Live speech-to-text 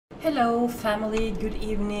Hello family, good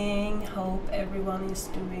evening. Hope everyone is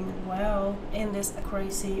doing well in this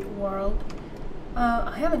crazy world.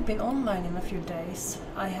 I haven't been online in a few days.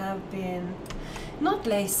 I have been not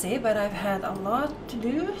lazy, but I've had a lot to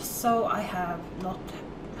do, so I have not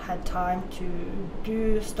had time to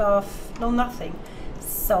do stuff, no nothing.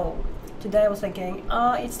 So today I was thinking,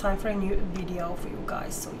 it's time for a new video for you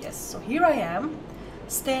guys. So yes, so here I am,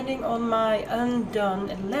 standing on my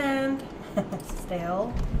undone land.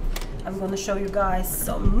 Still, I'm gonna show you guys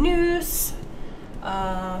some news.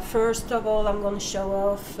 First of all, I'm gonna show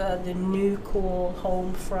off the new cool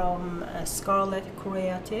home from Scarlet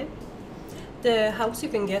Creative. The house you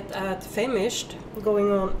can get at Fameshed, going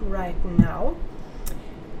on right now.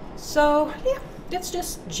 So yeah, let's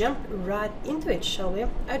just jump right into it, shall we?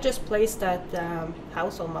 I just placed that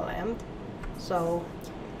house on my land, so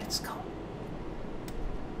let's go.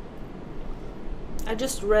 I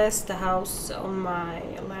just raised the house on my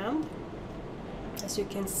land, as you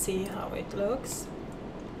can see how it looks.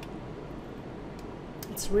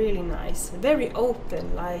 It's really nice, very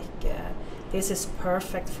open, like this is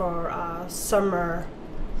perfect for a summer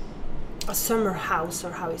house,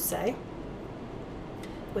 or how you say,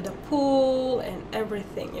 with a pool and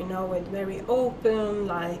everything, you know, with very open,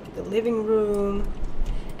 like the living room.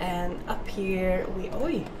 And up here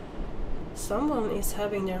someone is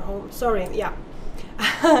having their home, sorry, yeah.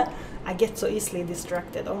 I get so easily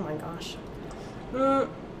distracted, oh my gosh.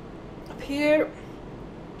 Up here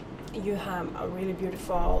you have a really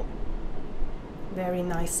beautiful, very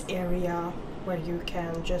nice area where you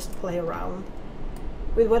can just play around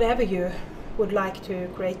with whatever you would like to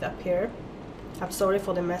create up here. I'm sorry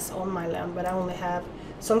for the mess on my land, but I only have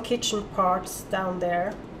some kitchen parts down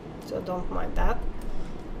there, so don't mind that.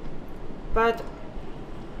 But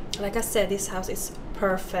like I said, this house is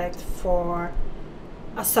perfect for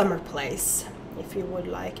a summer place, if you would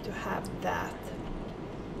like to have that.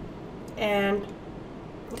 And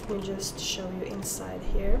let me just show you inside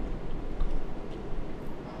here.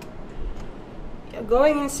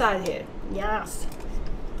 Going inside here, yes.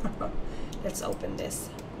 Let's open this.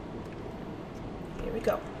 Here we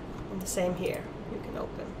go. And the same here, you can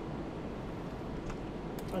open.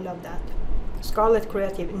 I love that. Scarlet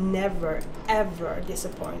Creative never ever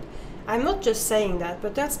disappoint. I'm not just saying that,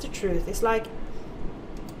 but that's the truth. It's like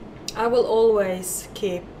I will always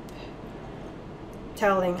keep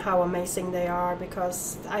telling how amazing they are,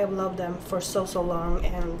 because I have loved them for so long,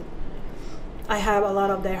 and I have a lot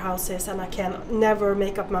of their houses and I can never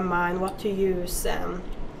make up my mind what to use.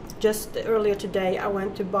 Just earlier today I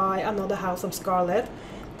went to buy another house from Scarlet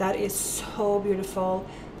that is so beautiful,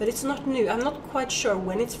 but it's not new. I'm not quite sure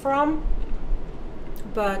when it's from,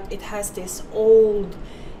 but it has this old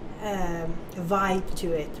vibe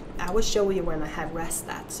to it. I will show you when I have rest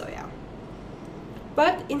that, so yeah.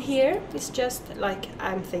 But in here it's just like,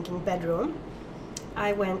 I'm thinking bedroom.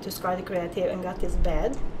 I went to Scarlet Creative and got this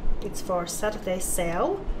bed. It's for Saturday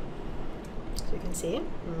sale, so you can see.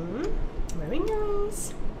 Very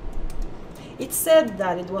nice. It said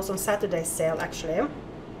that it was on Saturday sale actually.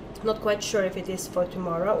 Not quite sure if it is for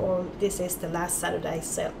tomorrow or this is the last Saturday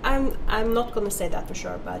sale. I'm not gonna say that for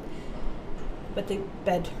sure, but the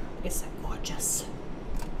bed is gorgeous.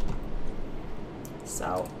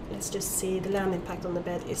 So let's just see, the land impact on the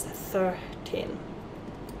bed is 13.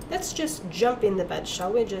 Let's just jump in the bed,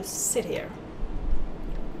 shall we? Just sit here.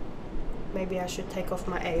 Maybe I should take off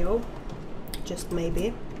my AO. Just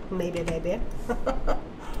maybe. Maybe.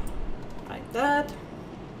 Like that.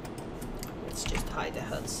 Let's just hide the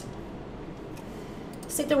hoods.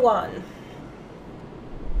 Sitter 1.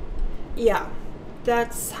 Yeah,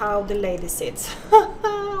 that's how the lady sits.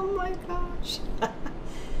 Oh my gosh.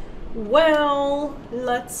 Well,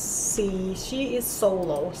 let's see. She is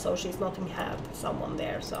solo, so she's not gonna have someone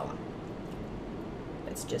there, so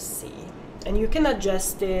let's just see. And you can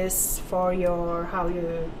adjust this for your how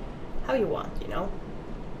you want, you know.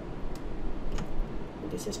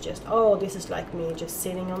 This is just, oh, this is like me just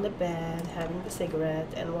sitting on the bed having the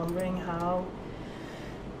cigarette and wondering how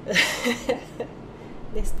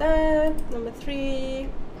that number 3,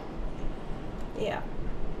 yeah,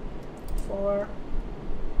 4,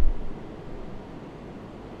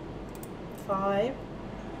 5,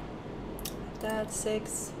 that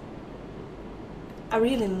 6. I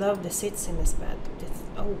really love the seats in this bed. It's,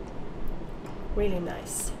 oh, really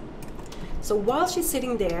nice. So while she's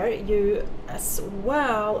sitting there, you as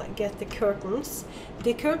well get the curtains.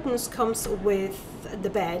 The curtains comes with the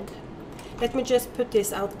bed. Let me just put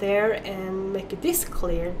this out there and make this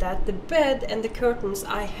clear, that the bed and the curtains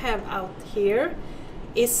I have out here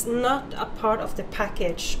is not a part of the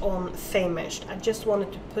package on Fameshed. I just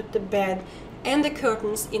wanted to put the bed and the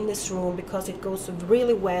curtains in this room because it goes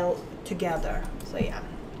really well together. So yeah.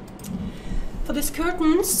 For these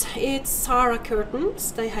curtains, it's Sarah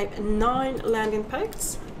curtains. They have 9 landing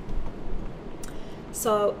packs.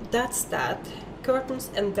 So that's that. Curtains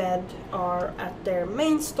and bed are at their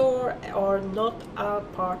main store, are not a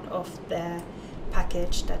part of the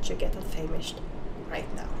package that you get at Fameshed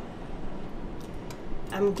right now.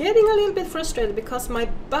 I'm getting a little bit frustrated because my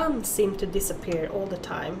bun seems to disappear all the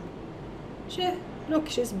time. Look,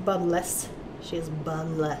 she's bunless. She's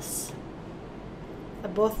bunless. I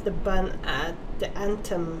bought the bun at the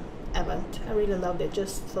Anthem event. I really loved it.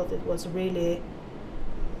 Just thought it was really,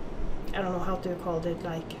 I don't know how to call it,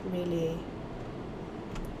 like really,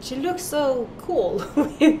 she looks so cool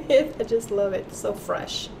with it. I just love it. So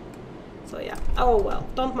fresh. So yeah. Oh well,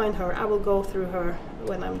 don't mind her. I will go through her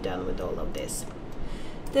when I'm done with all of this.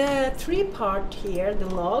 The 3-part here, the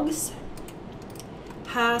logs,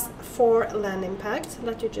 has 4 landing packs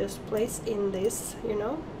that you just place in this, you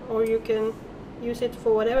know, or you can use it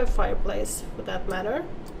for whatever fireplace for that matter.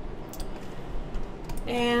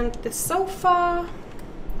 And the sofa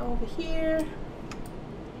over here,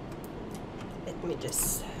 let me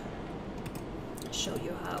just show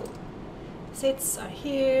you how sits are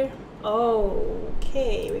here.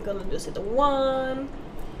 Okay, we're gonna do sit 1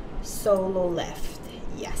 solo left.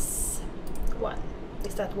 Yes, 1.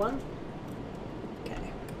 Is that 1?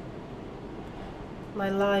 Okay. My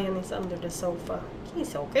lion is under the sofa. He's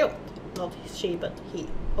so cute. Not she, but he.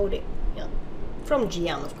 Odie. Yeah. From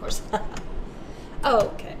Gian, of course.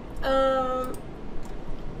 Okay.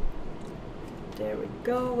 There we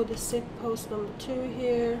go with the sit post number 2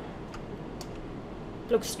 here.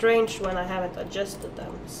 Looks strange when I haven't adjusted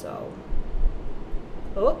them, so.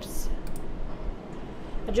 Oops.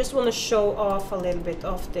 I just want to show off a little bit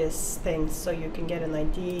of this thing so you can get an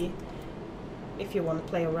idea if you want to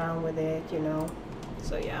play around with it, you know.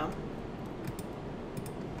 So yeah.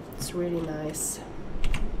 It's really nice.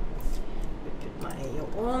 I put my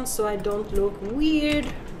AO on so I don't look weird.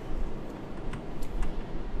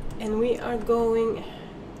 And we are going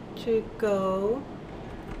to go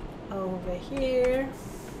over here.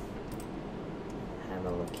 Have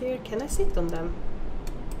a look here. Can I sit on them?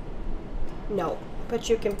 No, but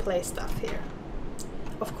you can play stuff here.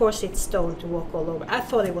 Of course it's stone to walk all over. I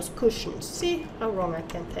thought it was cushions. See how wrong I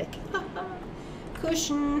can take.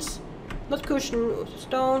 Cushions. Not cushion,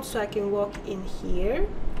 stone, so I can walk in here.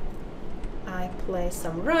 I place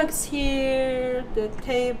some rugs here, the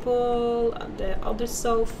table, the other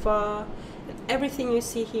sofa, and everything you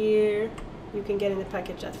see here you can get in the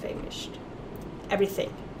package at Fameshed.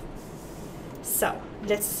 Everything. So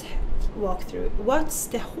let's walk through. What's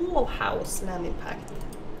the whole house landing pack?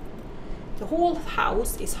 The whole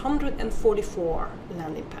house is 144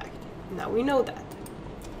 landing pack. Now we know that.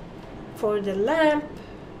 For the lamp,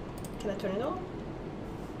 can I turn it on?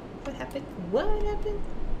 What happened? What happened?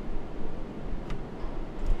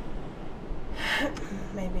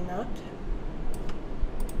 Maybe not.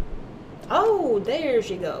 Oh, there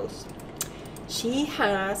she goes. She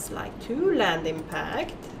has like 2 landing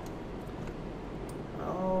packed.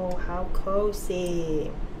 Oh, how cozy.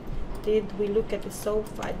 Did we look at the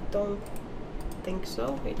sofa? I don't think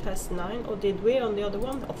so. It has 9. Or did we on the other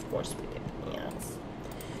one? Of course we did. Yes.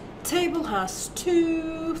 Table has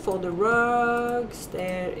 2 for the rugs.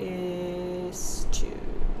 There is 2.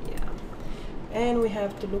 Yeah. And we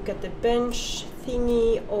have to look at the bench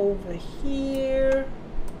thingy over here.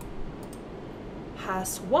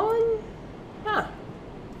 Has 1.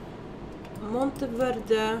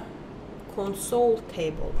 Monteverde console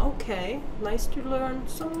table. Okay, nice to learn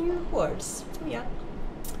some new words. So yeah.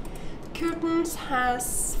 Curtains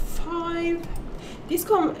has 5. These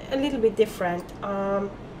come a little bit different.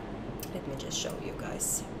 Let me just show you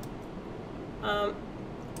guys.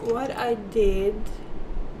 What I did,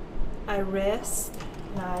 I rest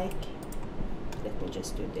like, let me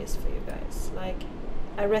just do this for you guys. Like,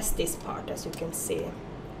 I rest this part, as you can see,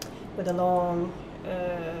 with a long,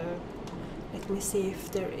 let me see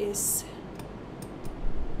if there is,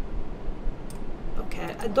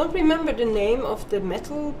 okay, I don't remember the name of the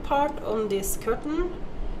metal part on this curtain,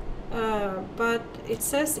 but it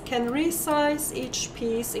says it can resize each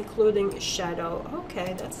piece including shadow.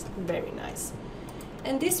 Okay, that's very nice.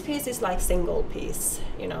 And this piece is like single piece,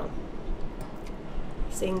 you know,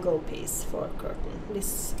 single piece for a curtain.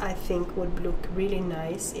 This I think would look really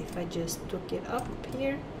nice if I just took it up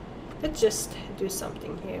here. Let's just do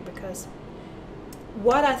something here, because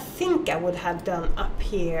what I think I would have done up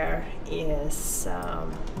here is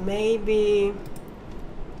maybe,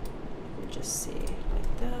 let me just see,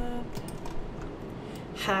 like that.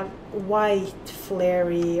 have white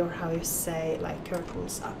flary, or how you say, like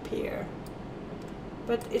curtains up here.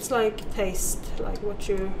 But it's like taste, like what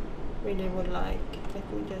you really would like.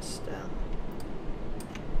 Let me just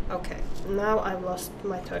okay, now I've lost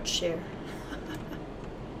my touch here.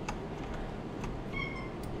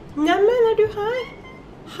 Nämen, are du här?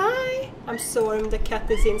 Hi! I'm sorry, the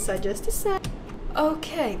cat is inside, just a sec.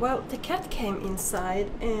 Okay, well, the cat came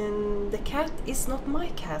inside, and the cat is not my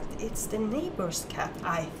cat, it's the neighbor's cat,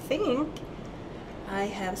 I think. I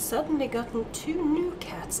have suddenly gotten 2 new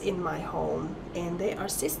cats in my home, and they are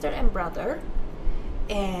sister and brother,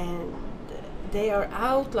 and they are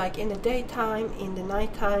out like in the daytime, in the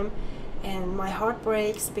nighttime, and my heart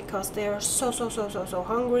breaks because they are so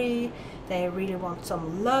hungry. They really want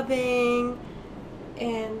some loving,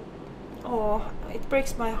 and oh, it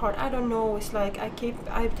breaks my heart. I don't know, it's like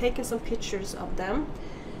I've taken some pictures of them,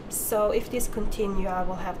 so if this continue I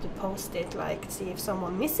will have to post it, like see if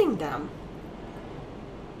someone missing them,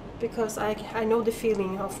 because I know the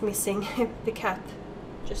feeling of missing the cat,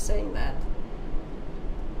 just saying that.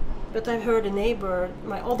 But I've heard a neighbor,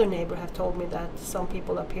 my other neighbor, have told me that some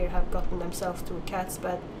people up here have gotten themselves 2 cats,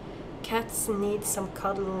 but cats need some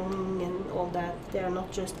cuddling and all that. They are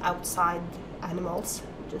not just outside animals,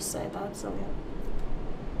 just say that, so yeah.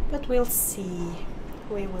 But we'll see,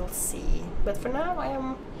 we will see. But for now I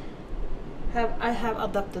have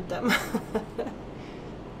adopted them.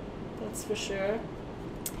 That's for sure.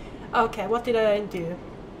 Okay, what did I do?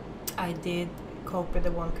 I did cope with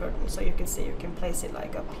the one curtain, so you can see you can place it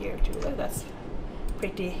like up here too. That's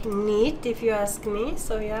pretty neat if you ask me,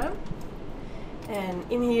 so yeah. And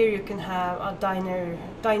in here you can have a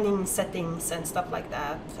dining settings and stuff like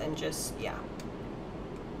that, and just, yeah,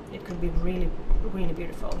 it could be really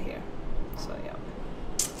beautiful here, so yeah.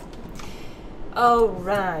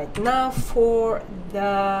 Alright, now for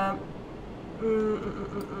the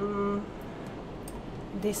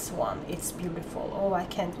this one. It's beautiful. Oh, I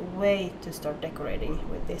can't wait to start decorating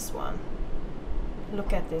with this one.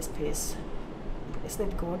 Look at this piece. Isn't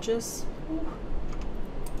it gorgeous? Ooh.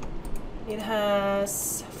 It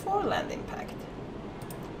has 4 landing packed.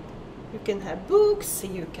 You can have books,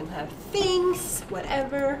 you can have things,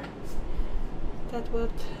 whatever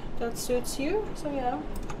that suits you, so yeah.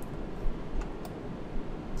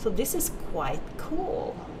 So this is quite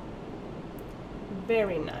cool.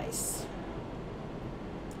 Very nice.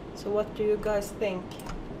 So what do you guys think?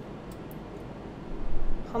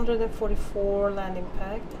 144 landing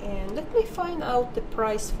packed, and let me find out the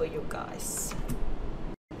price for you guys.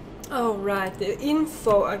 Alright, the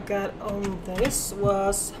info I got on this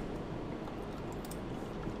was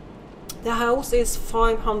the house is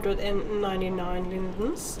 599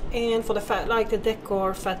 lindens, and for the the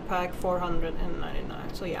Decor Fat Pack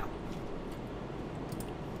 499. So yeah,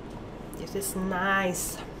 this is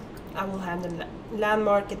nice. I will have the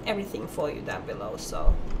landmark and everything for you down below,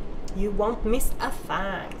 so you won't miss a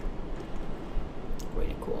thing.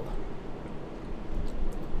 Really cool.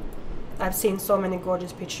 I've seen so many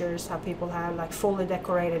gorgeous pictures how people have like fully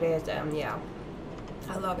decorated it, and yeah,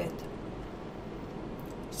 I love it.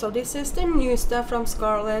 So this is the new stuff from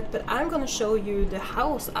Scarlet, but I'm gonna show you the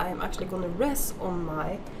house I'm actually gonna rest on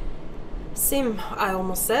my sim, I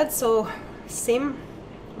almost said, so sim,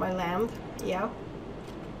 my land, yeah.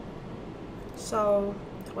 So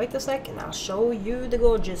wait a second, I'll show you the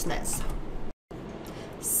gorgeousness.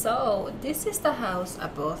 So this is the house I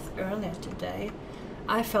bought earlier today.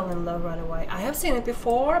 I fell in love right away. I have seen it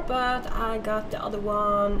before, but I got the other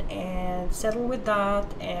one and settled with that,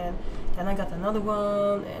 and then I got another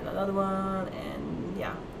one and another one, and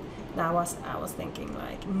yeah. Now I was thinking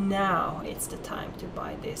like, now it's the time to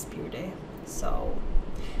buy this beauty. So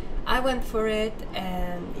I went for it,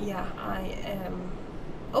 and yeah, I am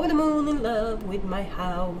over the moon in love with my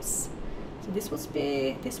house. So this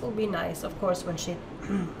will be nice, of course, when she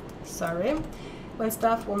sorry, when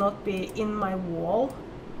stuff will not be in my wall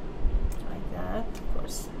like that. Of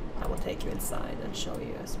course, I will take you inside and show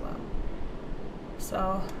you as well.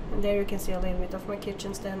 So, and there you can see a little bit of my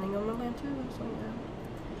kitchen standing on my land too, so yeah.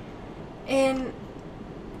 And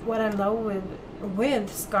what I love with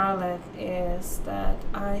Scarlet is that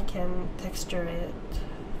I can texture it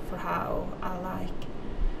for how I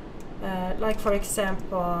like. Like for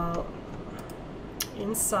example,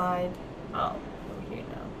 inside, oh, over here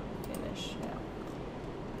now, finish, yeah.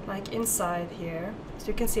 Like inside here, so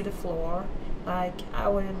you can see the floor. Like I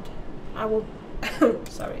will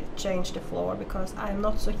sorry, change the floor, because I'm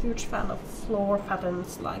not so huge fan of floor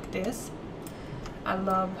patterns like this. I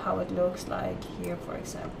love how it looks like here, for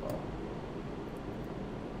example.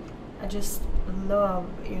 I just love,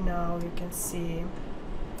 you know, you can see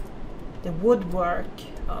the woodwork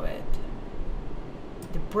of it,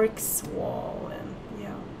 the bricks wall, and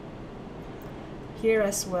yeah. Here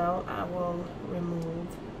as well I will remove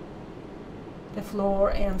the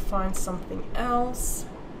floor and find something else.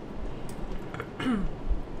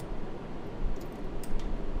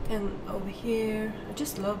 And over here, I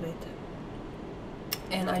just love it.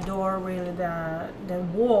 And I adore really the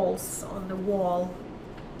walls on the wall.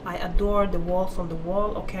 I adore the walls on the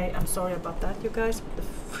wall. Okay, I'm sorry about that, you guys. What the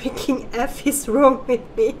freaking F is wrong with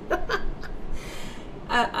me?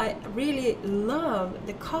 I really love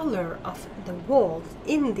the color of the walls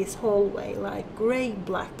in this hallway, like gray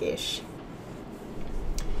blackish.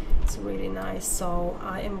 It's really nice, so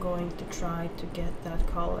I am going to try to get that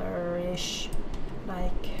color-ish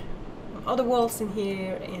like other walls in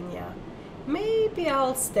here, and yeah, maybe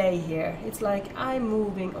I'll stay here. It's like I'm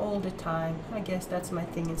moving all the time. I guess that's my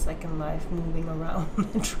thing in Second Life, moving around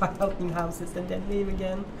and try out new houses and then leave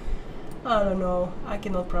again. I don't know, I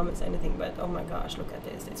cannot promise anything, but oh my gosh, look at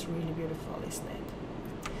this, it's really beautiful, isn't it?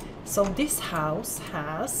 So this house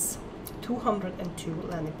has 202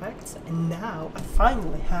 landing packs, and now I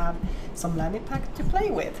finally have some landing packs to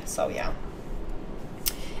play with, so yeah.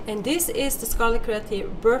 And this is the Scarlet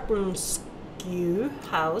Creative Burtonskew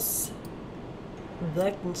house.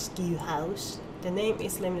 Burtonskew house. The name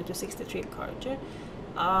is limited to 63 characters.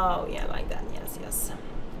 Oh yeah, like that, yes, yes.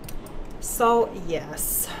 So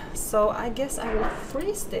yes, so I guess I will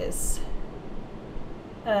freeze this.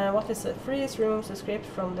 What is it? Freeze removes the script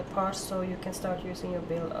from the parts so you can start using your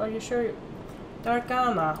build. Are you sure?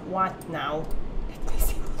 Darkana, what now? Let me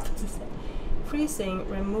see, what does it say? Freezing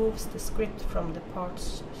removes the script from the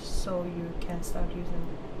parts so you can start using.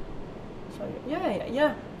 So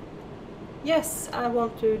yeah. Yes, I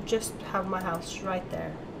want to just have my house right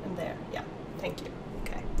there and there. Yeah, thank you.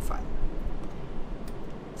 Okay, fine.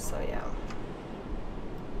 So yeah,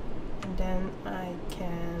 and then I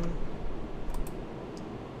can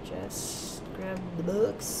just grab the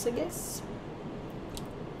books, I guess,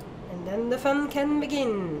 and then the fun can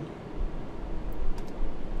begin.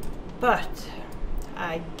 But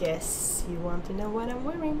I guess you want to know what I'm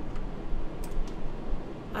wearing.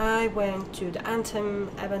 I went to the Anthem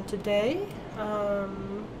event today.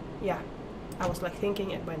 Yeah, I was like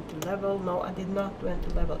thinking I went to level. No, I did not went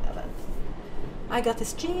to level event. I got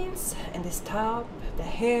this jeans and this top, the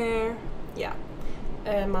hair, yeah.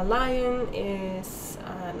 My lion is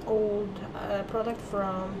an old product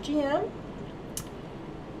from GM.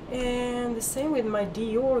 And the same with my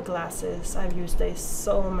Dior glasses. I've used these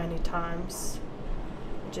so many times.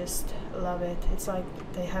 Just love it. It's like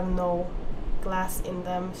they have no glass in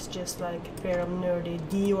them. It's just like a pair of nerdy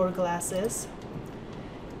Dior glasses.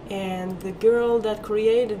 And the girl that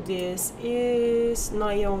created this is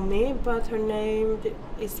Naomi, but her name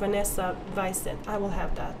is Vanessa Weisen. I will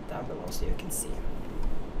have that down below so you can see.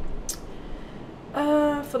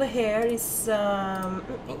 For the hair is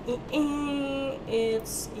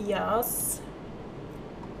it's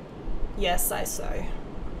yes I say,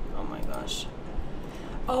 oh my gosh,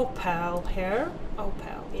 Opale hair,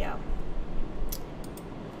 Opale, yeah.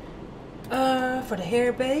 For the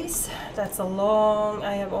hair base, that's a long,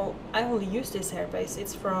 I only use this hair base.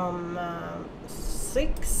 It's from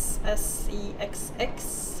 6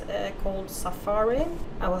 SEXX called Safari.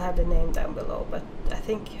 I will have the name down below, but I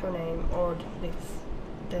think her name or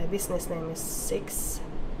the business name is 6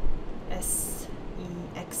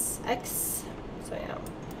 SEXX. So yeah.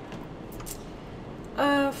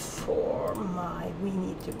 For my, we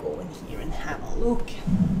need to go in here and have a look.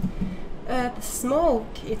 The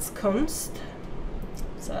smoke, it's Kunst.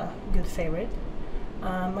 It's a good favorite.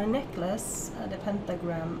 My necklace, the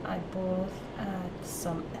pentagram, I bought at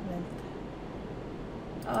some event.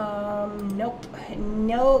 Nope.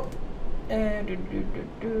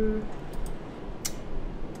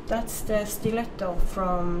 That's the stiletto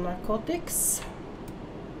from Narcotics.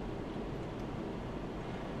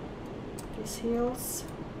 These heels.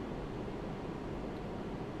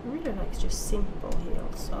 I really like just simple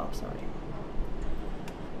heels. Oh, sorry.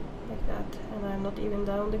 Like that, and I'm not even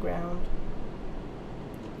down the ground.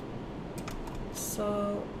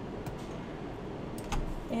 So,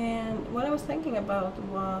 and what I was thinking about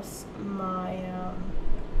was my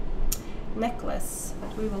necklace,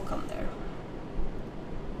 but we will come there.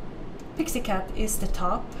 Pixicat is the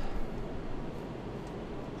top,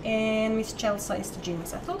 and Miss Chelsea is the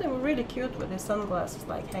jeans. I thought they were really cute with the sunglasses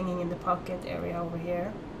like hanging in the pocket area over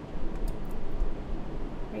here.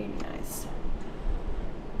 Really nice.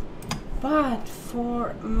 But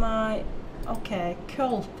for my, okay,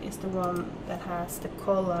 Cult is the one that has the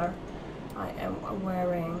collar I am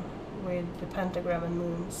wearing with the pentagram and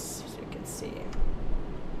moons, so you can see.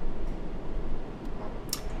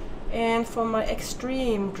 And for my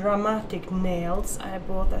extreme dramatic nails, I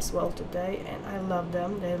bought as well today, and I love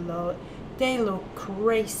them. They look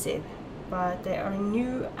crazy, but they are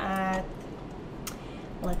new at,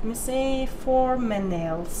 let me see, for men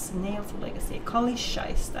nails, Nails Legacy. Kalisha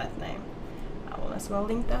is that name. I will as well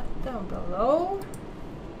link that down below.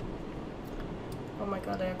 Oh my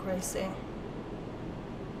god, they are crazy.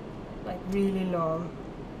 Like really long.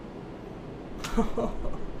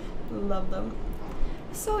 Love them.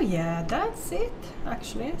 So yeah, that's it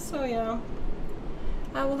actually. So yeah,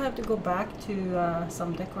 I will have to go back to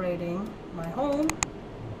some decorating my home,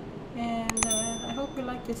 and I hope you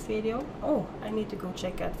like this video. Oh, I need to go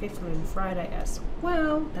check out Fifth Moon Friday as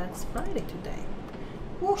well. That's Friday today.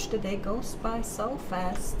 Whoosh, the day goes by so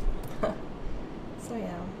fast. So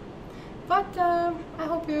yeah, but I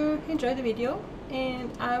hope you enjoyed the video,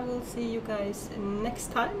 and I will see you guys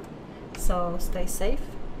next time. So stay safe.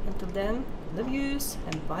 Until then, love yous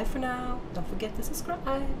and bye for now. Don't forget to subscribe.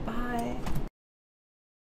 Bye.